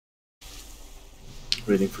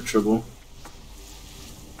Waiting for trouble.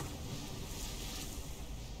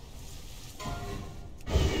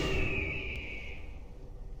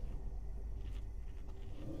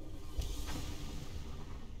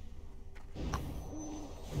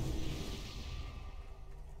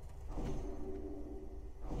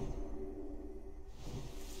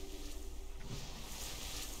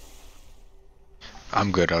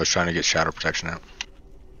 I'm good. I was trying to get shadow protection out.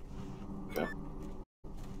 Okay.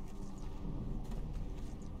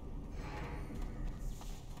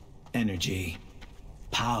 Energy.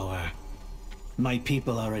 Power. My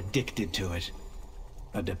people are addicted to it.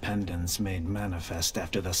 A dependence made manifest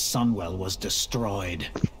after the Sunwell was destroyed.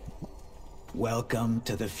 Welcome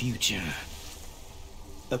to the future.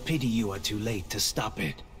 A pity you are too late to stop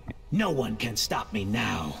it. No one can stop me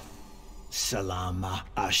now. Salama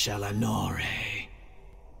Ashalanore.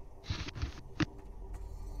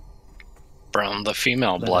 Brown, the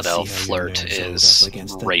female blood elf flirt is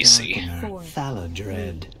racy.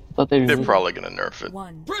 Thaladred. They're probably gonna nerf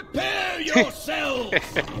it. Prepare yourself!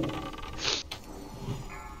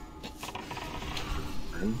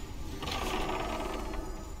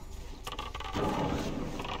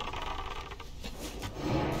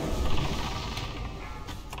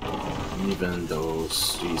 Even though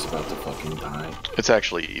she's about to fucking die. It's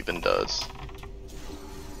actually even does.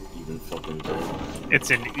 Even fucking dead.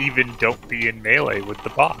 It's an even don't be in melee with the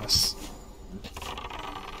boss.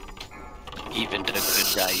 Even to good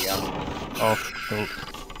die young. Oh,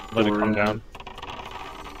 let it come down.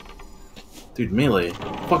 Dude, melee.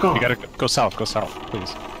 Fuck off. You gotta go south,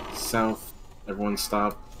 please. South. Everyone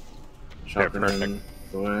stop. Shotgun in.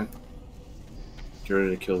 Go away. Get ready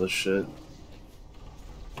to kill this shit.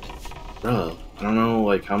 Bruh, I don't know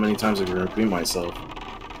like how many times I can repeat myself.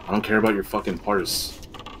 I don't care about your fucking parse.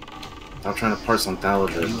 Stop trying to parse on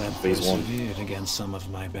Thaladred in phase 1. Persevered against some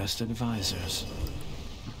of my best advisors.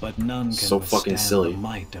 But none can So fucking silly. the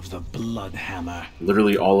might of the blood hammer.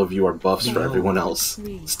 Literally all of you are buffs for everyone else.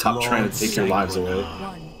 Stop trying to take your lives away.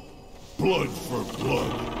 Blood for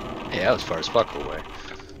blood. Yeah, that was far as fuck away.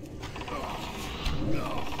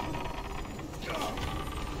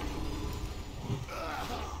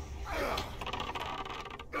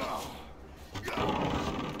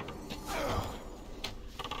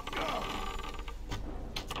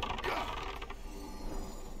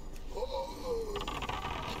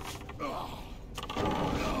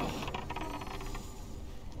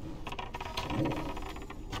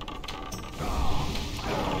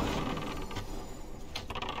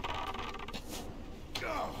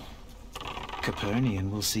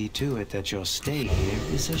 Capernian will see to it that your stay here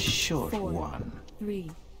is a short 4, one.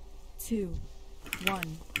 3, 2,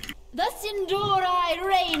 1. The Sindori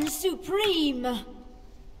reign supreme!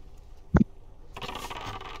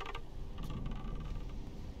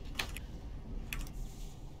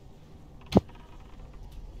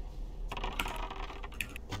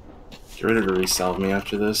 Get ready to resalve me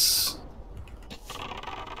after this.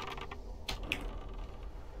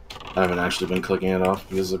 I haven't actually been clicking it off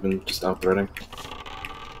because I've been just out threading.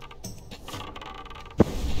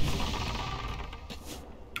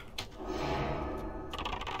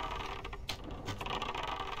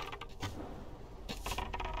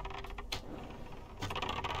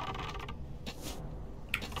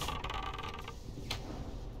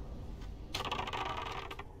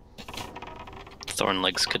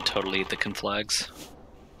 Thornlegs could totally eat the conflags.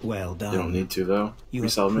 Well done. You don't need to though. You have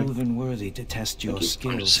Resalve me. proven worthy to test your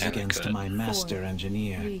skills saying I against could. my master 4,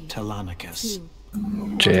 engineer, 3, Telonicus. 2,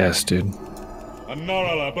 JS, dude.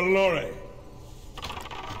 Anora Bellore.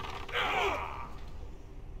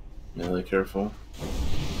 Melee careful.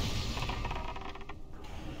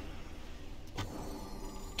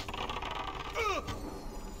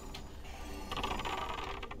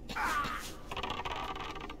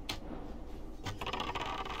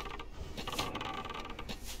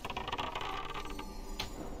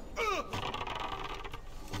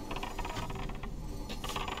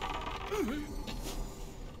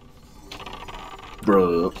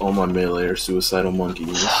 Bro, all my melee are suicidal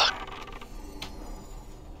monkeys.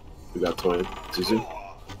 We got toyed. Zuzu?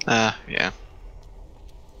 Yeah.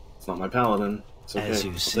 It's not my paladin. It's okay. As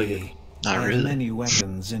you I'll take it. see, Not I have really. many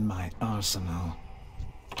weapons in my arsenal.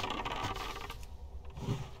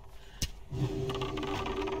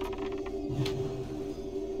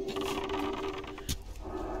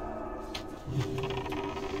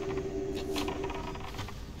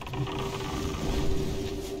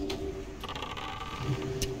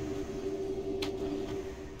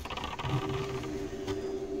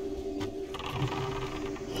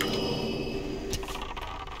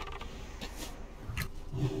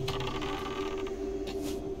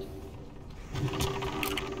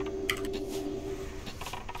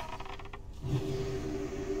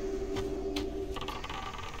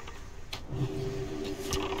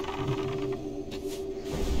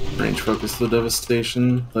 range focus the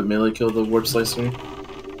devastation. Let melee kill the warp slicer.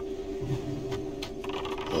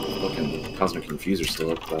 Oh, fucking cosmic confuser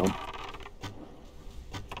still up though.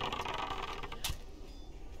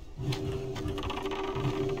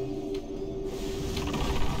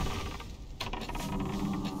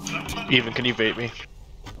 Even, can you bait me?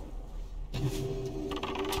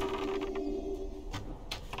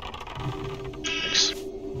 Thanks.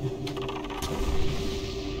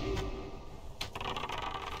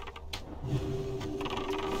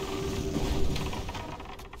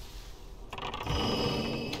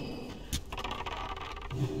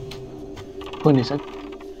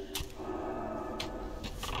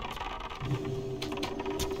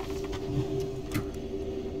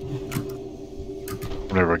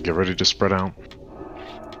 Whenever I get ready to spread out.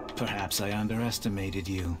 Perhaps I underestimated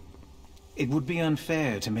you. It would be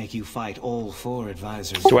unfair to make you fight all 4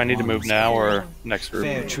 advisors. Do I need to move now or next group?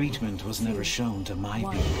 Fair treatment was never shown to my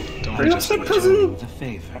people. Don't I just returned the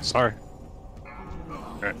favor. Sorry.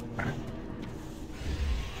 Alright.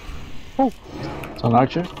 It's on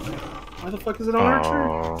Archer. Why the fuck is it on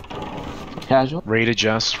Archer? Casual. Rate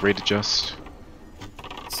adjust, rate adjust.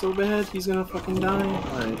 It's so bad, he's gonna fucking die.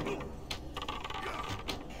 Alright.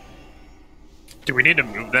 Do we need to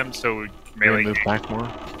move them so melee Move back more.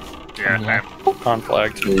 Yeah,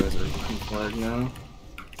 Conflagged. You guys are flag now.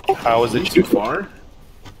 How is it Too far?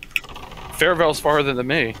 Faravel's farther than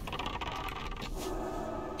me.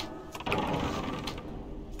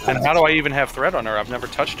 And how do I even have threat on her? I've never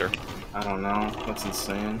touched her. I don't know. That's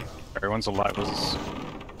insane. everyone's alive. Let's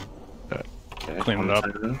Okay, clean it up.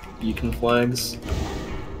 Beacon flags.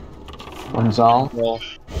 One's all. Well,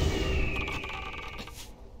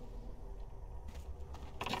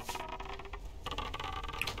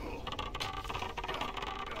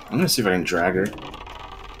 I'm gonna see if I can drag her.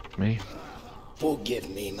 Me? Forgive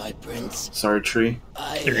me, my prince. Sorry, tree.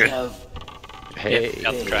 I You're good. have. Hey, you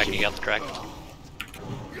got the track, you got the track.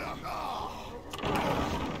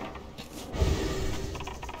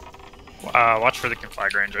 Watch for the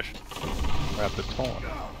conflag range. Grab the taunt.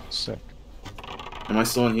 Sick. Am I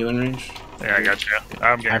still in healing range? Yeah, I got you.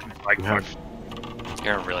 I'm getting conflag. You have,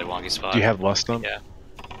 You're in a really wonky spot. do you have lust on? Yeah.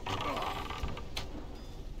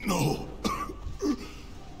 No.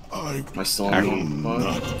 Am I still in healing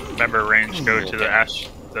mode? Remember, range, go to the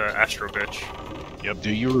Astro bitch. Yep.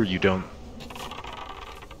 Do you or you don't?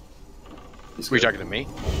 were you talking to me?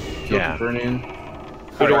 Yeah. Burn in.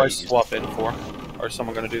 Who do I swap in for? Or is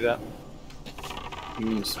someone going to do that? You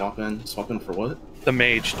mean swap in? Swap in for what? The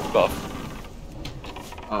mage buff.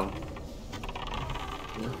 Oh.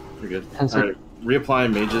 Yeah, you're good. Cancel. Alright,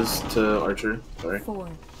 reapply mages to Archer. Sorry. 4,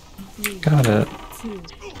 3, Got it. 2,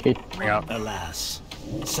 Alas,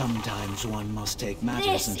 sometimes one must take matters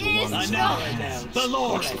This into is one's own not hands.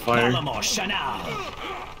 Watch the fire.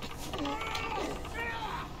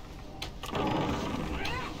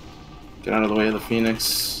 Get out of the way of the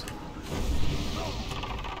Phoenix.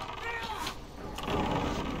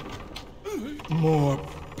 More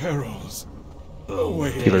perils.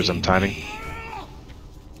 Away. Healers, I'm tiding.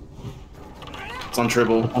 It's on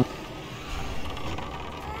triple.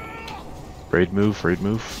 Raid move, raid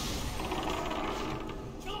move.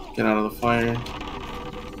 Get out of the fire.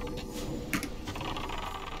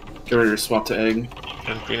 Get ready to swap to egg.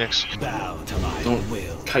 And Phoenix. Bow to my Don't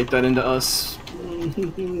will. kite that into us.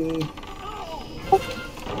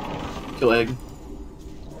 Kill egg.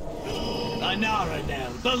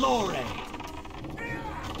 Anaradel, Valore.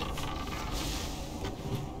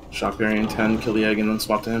 Shock Variant 10, kill the egg and then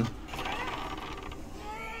swap to him.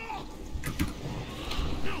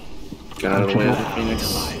 Get out of the way of the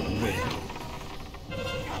Phoenix.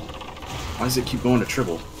 Why does it keep going to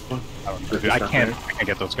triple? What? I can't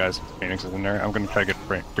get those guys. Phoenix is in there. I'm gonna try to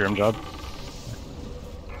get Freedom Job.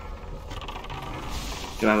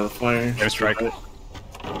 Get out of the fire. Get a strike.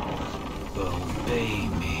 Obey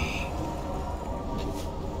me.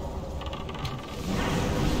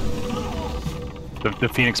 The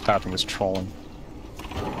Phoenix pathing is trolling.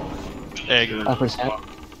 Egg. Upper's head.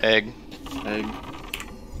 Egg. Egg.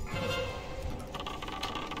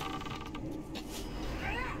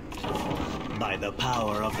 By the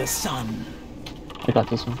power of the sun. I got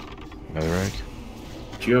this one. Another egg.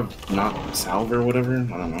 Do you have not salve or whatever?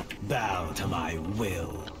 I don't know. Bow to my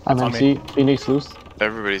will. I'm on MC. Phoenix loose.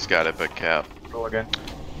 Everybody's got it but Cap. Roll again.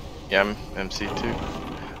 Yeah, I'm MC too.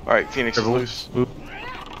 Alright, Phoenix is loose.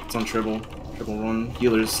 It's on triple. Triple run.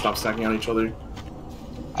 Healers stop stacking on each other.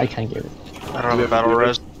 I can't get it. I don't have a battle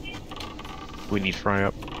res. We need fry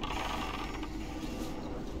up.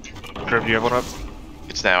 Curve, do you have one up?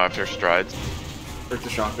 It's now after strides. Break the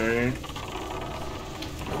shock barrier.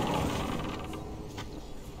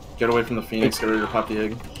 Get away from the Phoenix, get ready to pop the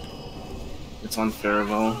egg. It's on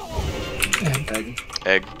Farival. Egg.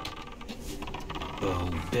 Egg.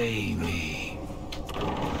 Obey me.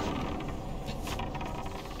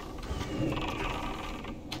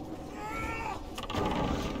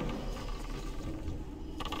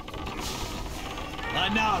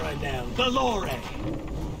 Anaradel, Valore.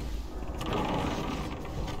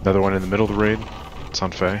 Another one in the middle of the raid. It's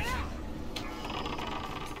on Fae.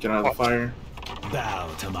 Get out of the fire. Bow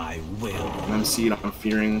to my will. I'm seed, I'm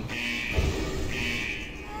fearing.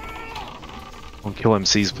 Don't kill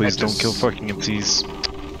MCs, please. Don't kill fucking MCs.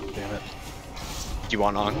 Damn it. Do you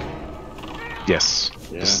want Ankh? Yes.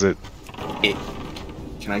 Yeah. This is it.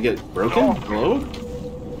 Can I get broken? Hello?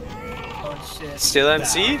 Still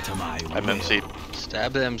MC? I'm MC'd.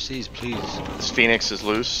 Stab the MCs, please. This Phoenix is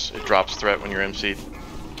loose. It drops threat when you're MC'd.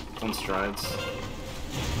 Sunstrides.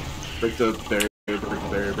 Break the barrier, break the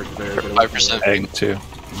barrier, break the barrier. 5% egg too.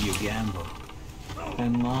 You gamble.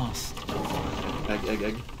 And lost.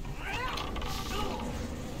 Egg.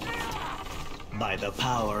 By the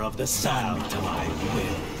power of the sun to my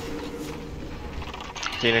will.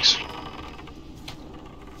 Phoenix.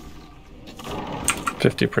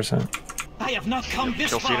 50%. I have not come this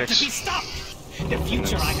Kill far Phoenix. to be stopped. The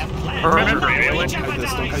future I have planned Remember, will Melee? not be Don't kite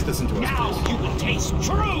jeopardized. this into us, Now please. you will taste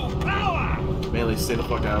true power. Melee, stay the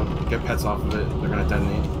fuck out. Get pets off of it. They're gonna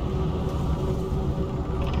detonate.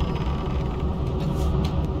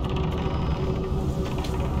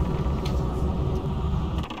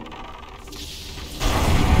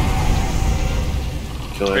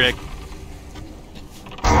 Kill it.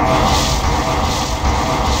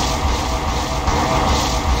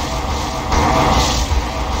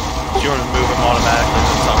 Do you want to move him automatically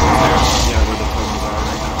to the top of the stairs? Yeah, where the tokens are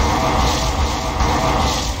right now.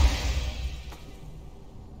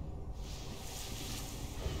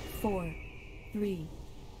 4, 3,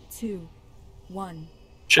 2, 1.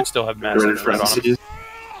 Should still have Ready massive for threat on him. MCs?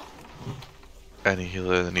 Any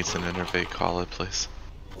healer that needs an intervade, call it, please.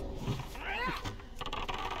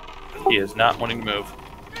 He is not wanting to move.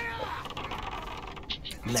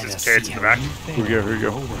 Let us Carrots see in the how back. you fare. Here we go, here we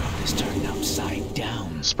go. The world is turned upside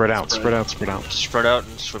down. Spread out, spread out, spread out. Spread out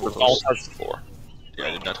and swim All close. touch the floor. Yeah,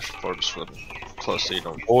 I did not touch the floor, just swim close so you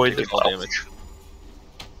don't Avoid take the all clouds. damage.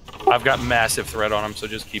 I've got massive threat on him, so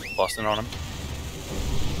just keep busting on him.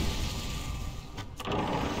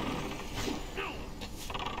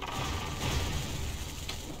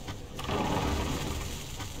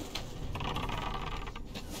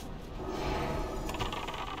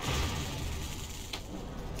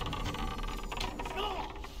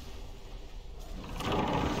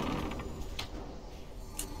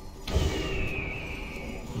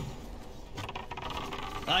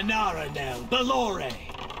 Anaradel, Valore.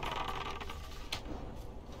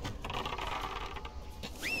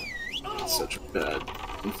 Such a bad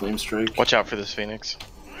flame strike. Watch out for this Phoenix.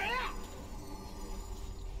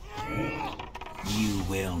 You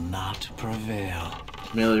will not prevail.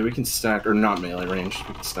 Melee, we can stack, or not melee range,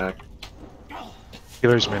 we can stack.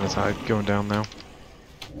 Healer's mana tide going down now.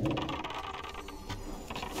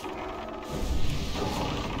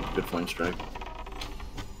 Good flame strike.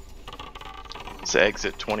 This egg's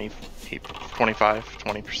at 25,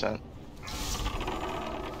 20%.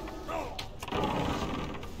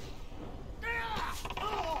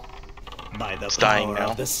 By the It's dying power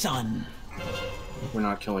now. of the sun. We're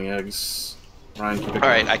not killing eggs. Ryan, keep it going.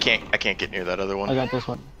 Alright, I can't get near that other I one. got this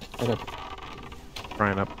one. I got.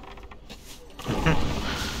 Ryan up.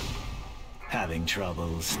 Having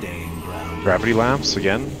trouble staying grounded. Gravity lamps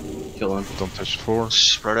again. Kill him. Don't touch the floor.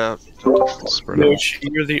 Spread out. Spread out. Mooch,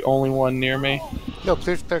 you're the only one near me. Yo,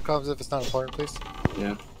 please clear comms if it's not important, please.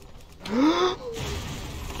 Yeah.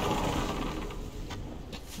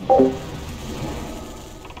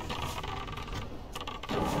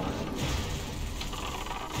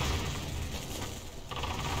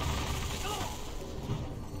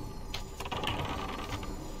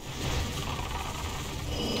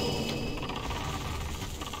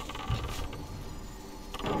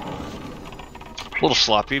 A little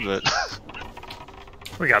sloppy, but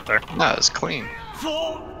We got there. no, it's clean.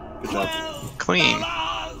 Good job. Clean.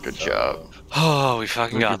 Good job. Oh, we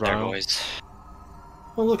fucking Look got at there, Ryan. boys.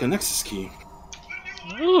 Oh look, a Nexus key.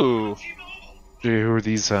 Ooh. Jay, who are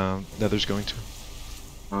these nethers going to?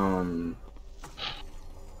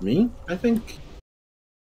 Me? I think.